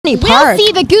We'll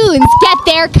see the goons get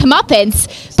their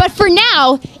comeuppance, but for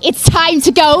now, it's time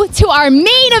to go to our main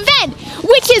event,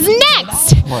 which is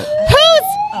next. What?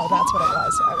 Oh, that's what it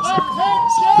was.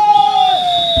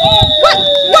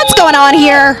 What's going on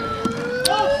here? This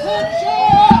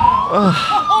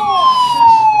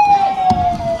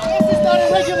is not a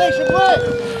regulation play.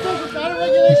 This is not a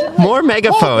regulation play. More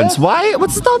megaphones. Why?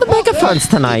 What's with all the megaphones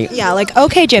tonight? Yeah, like,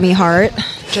 okay, Jimmy Hart.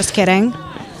 Just kidding.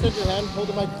 Send your hand, hold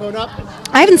the microphone up.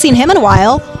 I haven't seen him in a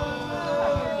while.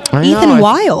 Ethan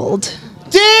Wilde.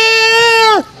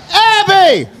 Dear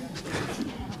Abby,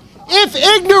 if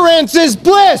ignorance is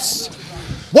bliss,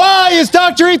 why is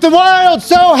Dr. Ethan Wilde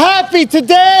so happy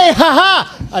today? Haha,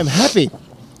 I'm happy.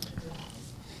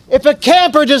 If a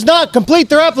camper does not complete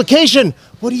their application,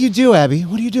 what do you do, Abby?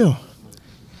 What do you do?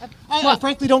 I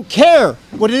frankly don't care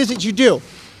what it is that you do.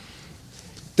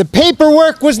 The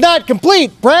paperwork was not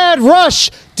complete. Brad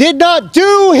Rush did not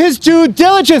do his due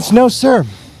diligence. No, sir.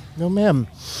 No, ma'am.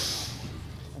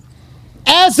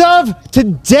 As of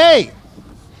today,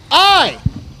 I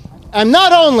am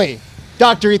not only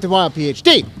Dr. Ethan Wilde,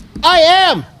 PhD, I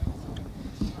am,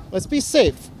 let's be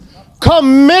safe,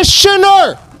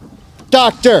 Commissioner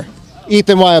Dr.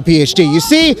 Ethan Wilde, PhD. You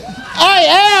see,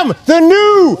 I am the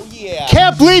new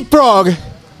Camp Leapfrog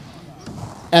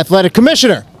Athletic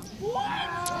Commissioner.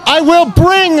 I will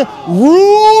bring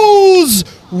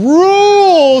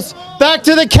rules back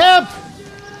to the camp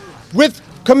with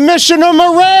Commissioner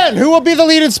Moran, who will be the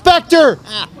lead inspector.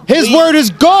 His word is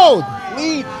gold.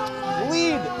 Lead.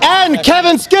 And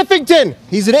Kevin Skiffington.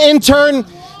 He's an intern.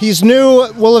 He's new.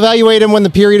 We'll evaluate him when the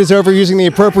period is over using the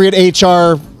appropriate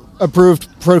HR approved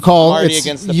protocol. I'm already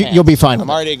against the pants. You'll be fine. I'm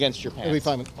already against your pants. You'll be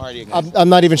fine. I'm already against I'm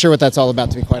not even sure what that's all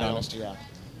about, to be quite honest. Yeah.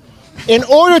 In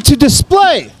order to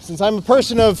display, since I'm a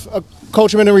person of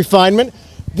culture and refinement,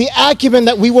 the acumen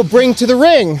that we will bring to the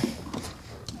ring.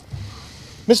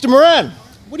 Mr. Moran,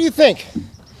 what do you think?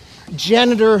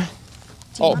 Janitor.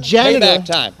 Payback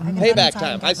time. Payback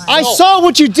time. I saw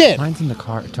what you did. Mine's in the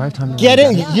car. Do I have time to Get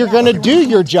in. You're going to do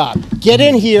your job. Get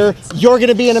in here. You're going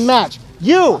to be in a match.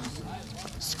 You,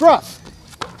 Scruff.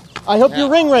 I hope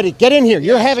you're ring ready. Get in here.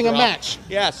 You're having a match.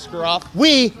 Yeah, Scruff.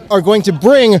 We are going to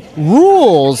bring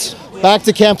rules back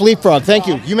to Camp Leapfrog. Thank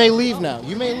you. You may leave now.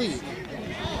 You may leave.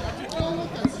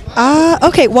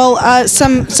 Okay, well,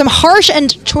 some harsh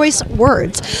and choice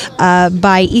words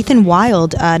by Ethan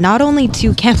Wilde, not only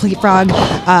to Camp Leapfrog,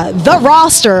 the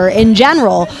roster in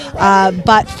general,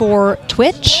 but for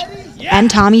Twitch and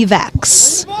Tommy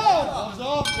Vecs.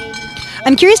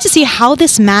 I'm curious to see how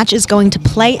this match is going to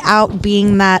play out,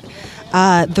 being that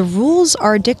the rules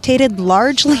are dictated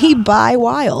largely by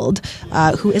Wilde,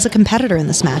 who is a competitor in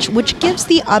this match, which gives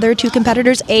the other two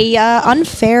competitors a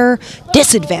unfair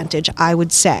disadvantage, I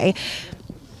would say.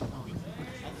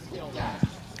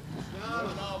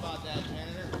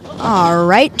 All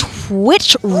right,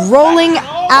 Twitch rolling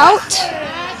out.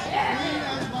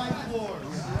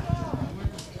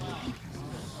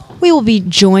 We will be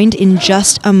joined in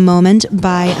just a moment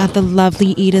by the lovely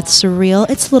Edith Surreal.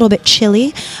 It's a little bit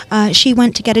chilly. She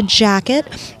went to get a jacket,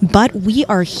 but we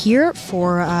are here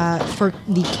for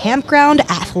the Campground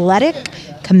Athletic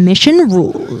Commission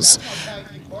rules.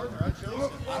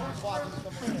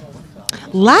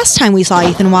 Last time we saw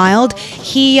Ethan Wilde,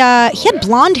 he had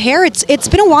blonde hair. It's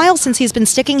been a while since he's been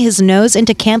sticking his nose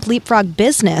into Camp Leapfrog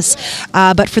business.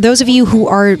 But for those of you who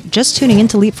are just tuning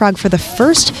into Leapfrog for the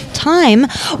first time,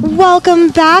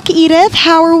 welcome back, Edith.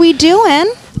 How are we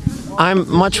doing? I'm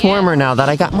much warmer now that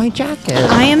I got my jacket.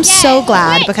 I am so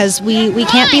glad, because we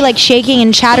can't be like shaking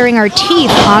and chattering our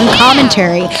teeth on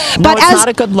commentary. But it's not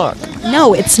a good look.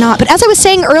 No, it's not. But as I was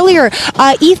saying earlier,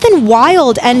 Ethan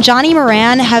Wilde and Johnny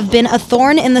Moran have been a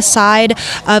thorn in the side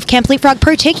of Camp Leapfrog,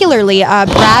 particularly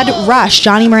Brad Rush.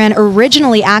 Johnny Moran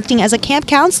originally acting as a camp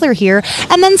counselor here,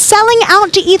 and then selling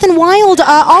out to Ethan Wilde,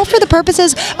 all for the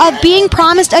purposes of being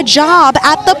promised a job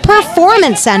at the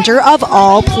Performance Center of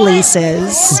all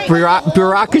places.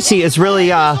 Bureaucracy is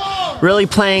really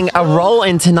playing a role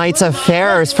in tonight's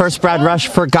affairs. First, Brad Rush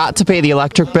forgot to pay the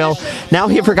electric bill. Now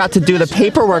he forgot to do the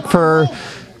paperwork for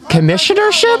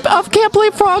commissionership of Camp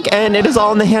Leapfrog, and it is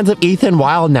all in the hands of Ethan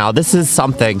Wilde now. This is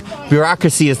something.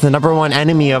 Bureaucracy is the #1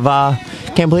 enemy of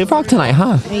Camp Leapfrog tonight,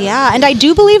 huh? Yeah, and I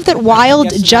do believe that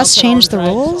Wilde just changed the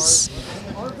rules.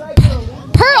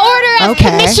 Per order of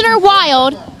Commissioner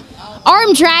Wilde,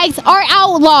 arm drags are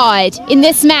outlawed in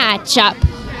this matchup.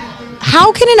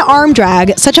 How can an arm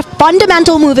drag, such a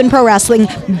fundamental move in pro wrestling,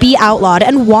 be outlawed,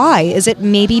 and why? Is it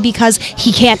maybe because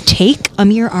he can't take a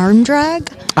mere arm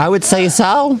drag? I would say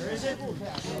so.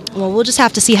 Well, we'll just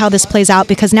have to see how this plays out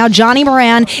because now Johnny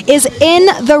Moran is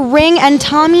in the ring and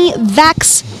Tommy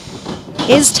Vecs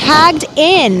is tagged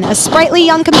in, a sprightly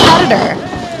young competitor.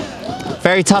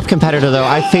 Very tough competitor, though.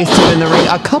 I faced him in the ring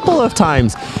a couple of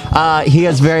times. He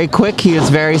is very quick, he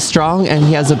is very strong, and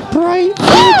he has a bright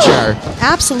future.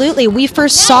 Absolutely. We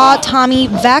first saw Tommy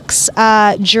Vecs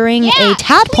during a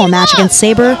tadpole match against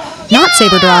Saber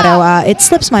Dorado. It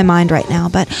slips my mind right now,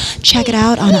 but check it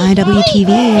out on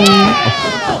IWTV.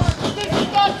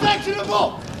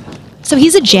 So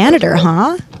he's a janitor,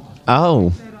 huh?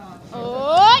 Oh.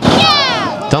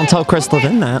 Don't tell Kris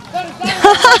Levin that.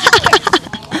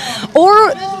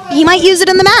 Or he might use it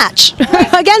in the match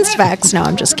against Vecs. No,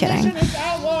 I'm just kidding.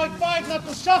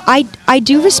 I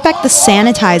do respect the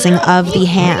sanitizing of the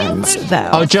hands, though.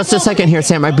 Oh, just a second here,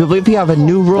 Sam. I believe you have a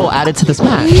new rule added to this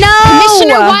match. No!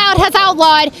 Commissioner Wilde has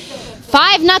outlawed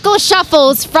 5 knuckle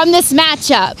shuffles from this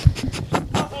matchup.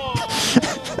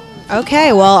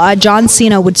 Okay, well, John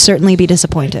Cena would certainly be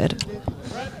disappointed.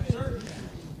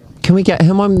 Can we get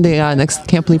him on the next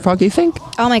Camp Leapfrog, you think?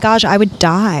 Oh my gosh, I would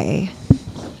die.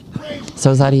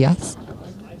 So is that a yes?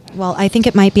 Well, I think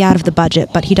it might be out of the budget,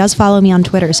 but he does follow me on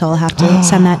Twitter, so I'll have to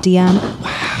send that DM.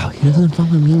 Wow, he doesn't follow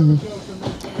me.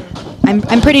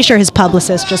 I'm pretty sure his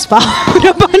publicist just followed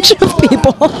a bunch of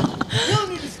people.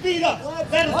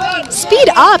 Speed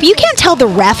up? You can't tell the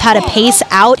ref how to pace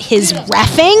out his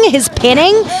reffing, his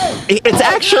pinning. It's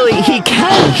actually, he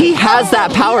can. He has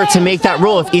that power to make that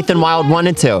rule if Ethan Wilde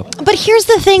wanted to. But here's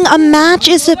the thing, a match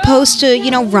is supposed to,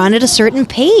 run at a certain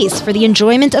pace for the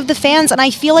enjoyment of the fans, and I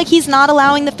feel like he's not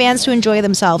allowing the fans to enjoy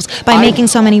themselves by making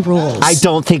so many rules. I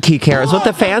don't think he cares what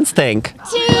the fans think.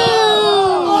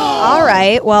 All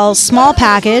right, well, small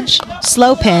package,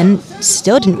 slow pin,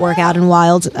 still didn't work out in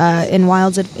Wilde's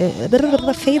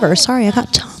favor. Sorry, I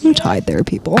got tongue-tied there,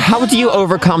 people. How do you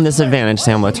overcome this advantage,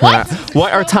 Sam Leterna?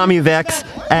 What are Tommy Vecs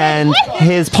and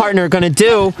his partner going to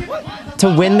do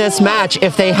to win this match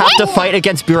if they have to fight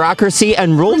against bureaucracy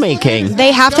and rulemaking?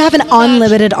 They have to have an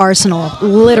unlimited arsenal,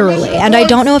 literally, and I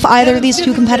don't know if either of these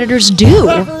two competitors do.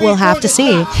 We'll have to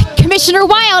see. Commissioner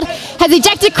Wilde has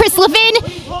ejected Kris Levin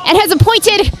and has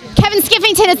appointed Kevin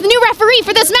Skiffington as the new referee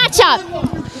for this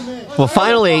matchup. Well,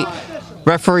 finally,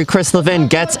 referee Kris Levin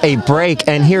gets a break,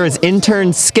 and here is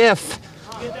intern Skiff.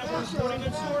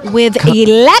 With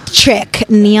electric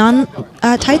neon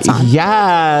tights on.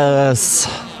 Yes.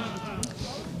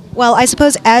 Well, I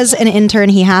suppose as an intern,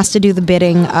 he has to do the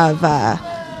bidding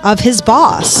of his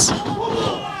boss,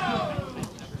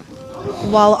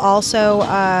 while also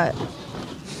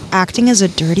acting as a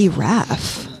dirty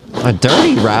ref. A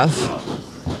dirty ref?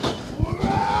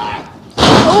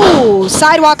 Oh,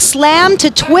 sidewalk slam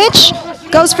to Twitch.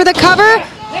 Goes for the cover.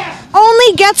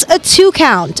 Only gets a 2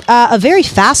 count. A very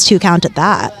fast 2 count at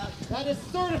that. That is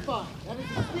certified. That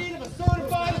is the speed of a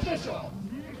certified official.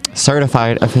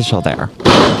 Certified official there.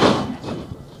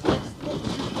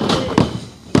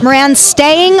 Moran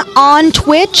staying on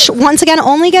Twitch, once again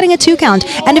only getting a 2 count.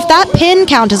 And if that pin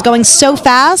count is going so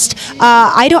fast,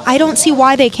 I don't see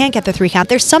why they can't get the 3 count.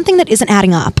 There's something that isn't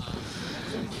adding up.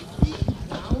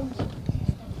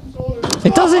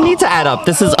 It doesn't need to add up.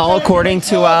 This is all according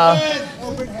to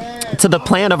the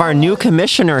plan of our new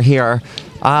commissioner here.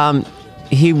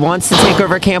 He wants to take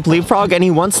over Camp Leapfrog, and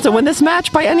he wants to win this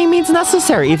match by any means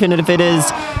necessary, even if it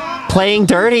is playing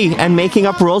dirty and making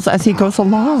up rules as he goes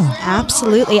along.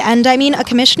 Absolutely. And I mean, a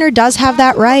commissioner does have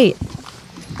that right.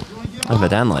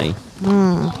 Evidently.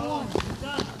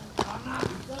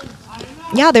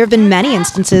 Yeah, there have been many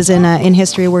instances in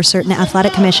history where certain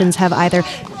athletic commissions have either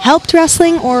helped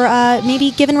wrestling or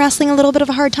maybe given wrestling a little bit of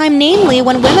a hard time, namely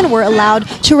when women were allowed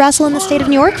to wrestle in the state of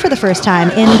New York for the first time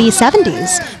in the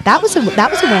 70s. That was a win.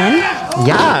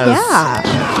 Yes.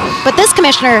 Yeah. But this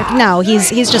commissioner, no, he's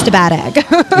just a bad egg.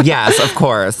 Yes, of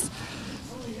course.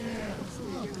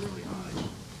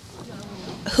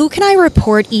 Who can I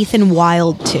report Ethan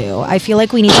Wilde to? I feel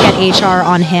like we need to get HR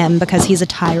on him because he's a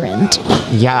tyrant.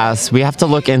 Yes, we have to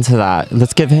look into that.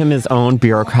 Let's give him his own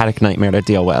bureaucratic nightmare to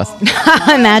deal with.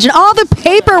 Imagine all the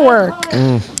paperwork.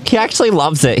 He actually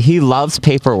loves it. He loves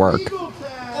paperwork.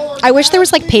 I wish there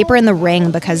was like paper in the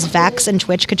ring because Vecs and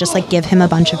Twitch could just like give him a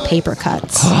bunch of paper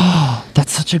cuts.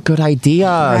 That's such a good idea.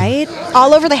 Right?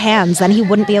 All over the hands. Then he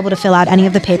wouldn't be able to fill out any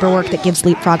of the paperwork that gives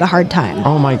Leapfrog a hard time.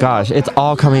 Oh my gosh, it's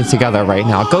all coming together right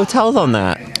now. Go tell them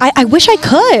that. I wish I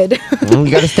could. You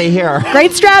gotta stay here.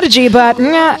 Great strategy, but...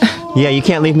 Yeah, you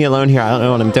can't leave me alone here. I don't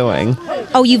know what I'm doing.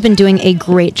 Oh, you've been doing a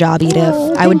great job, Edith.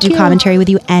 I would do commentary with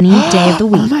you any day of the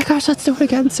week. Oh my gosh, let's do it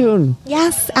again soon.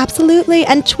 Yes, absolutely.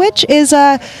 And Twitch is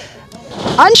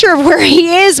unsure of where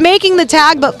he is, making the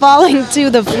tag but falling to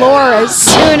the floor as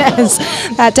soon as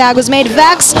that tag was made.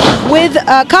 Vecs with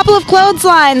a couple of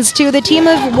clotheslines to the team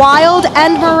of Wilde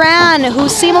and Moran, who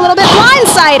seem a little bit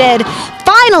blindsided.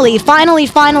 Finally,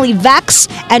 Vecs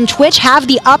and Twitch have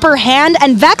the upper hand,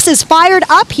 and Vecs is fired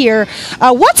up here.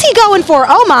 What's he going for?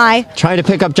 Oh my. Trying to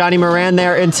pick up Johnny Moran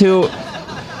there into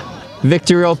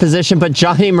victorial position, but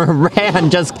Johnny Moran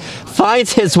just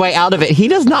finds his way out of it. He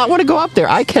does not want to go up there.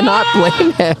 I cannot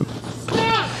blame him.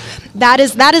 That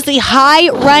is the high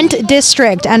rent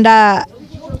district, and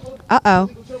uh-oh.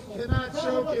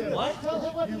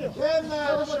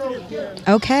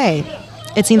 Okay.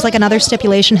 It seems like another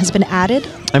stipulation has been added.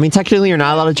 I mean, technically, you're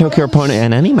not allowed to choke your opponent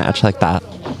in any match like that.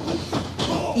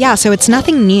 Yeah, so it's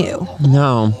nothing new.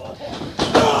 No.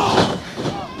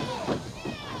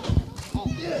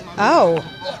 Oh,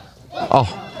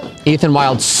 Ethan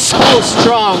Wilde, so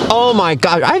strong. Oh my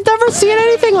God, I've never seen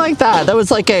anything like that. That was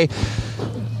like a...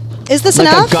 Is this like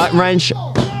enough? a gut wrench.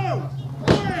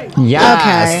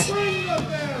 Yes.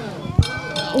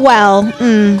 Okay. Well,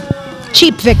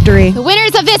 cheap victory. The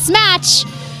winners of this match,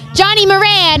 Johnny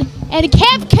Moran and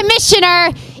Camp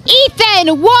Commissioner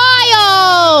Ethan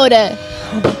Wilde.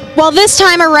 Well, this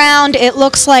time around, it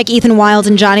looks like Ethan Wilde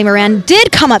and Johnny Moran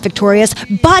did come up victorious,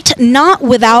 but not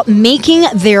without making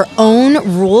their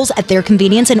own rules at their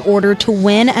convenience in order to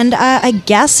win, and I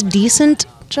guess decent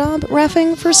job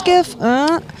reffing for Skiff.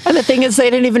 And the thing is, they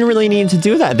didn't even really need to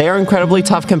do that. They are incredibly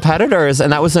tough competitors,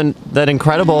 and that was that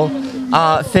incredible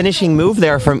finishing move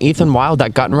there from Ethan Wilde,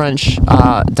 that gut wrench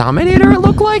dominator, it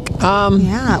looked like.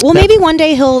 Yeah. Well, maybe one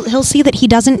day he'll see that he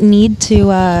doesn't need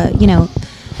to,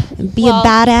 be a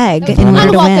bad egg in order to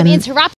Unwelcome win. interruption.